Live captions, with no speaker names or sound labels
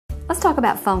Let's talk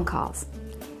about phone calls.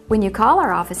 When you call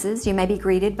our offices, you may be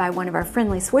greeted by one of our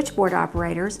friendly switchboard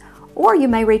operators, or you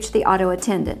may reach the auto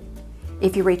attendant.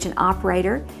 If you reach an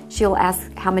operator, she'll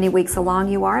ask how many weeks along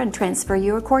you are and transfer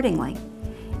you accordingly.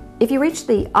 If you reach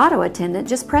the auto attendant,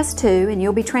 just press 2 and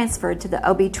you'll be transferred to the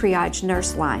OB triage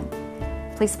nurse line.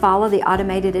 Please follow the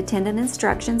automated attendant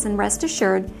instructions and rest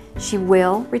assured she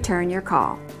will return your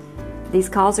call. These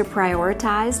calls are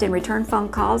prioritized and return phone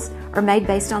calls are made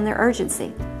based on their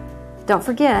urgency. Don't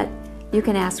forget, you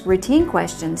can ask routine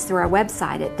questions through our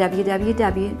website at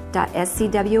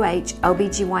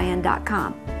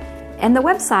www.scwhobgyn.com. And the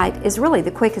website is really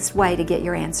the quickest way to get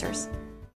your answers.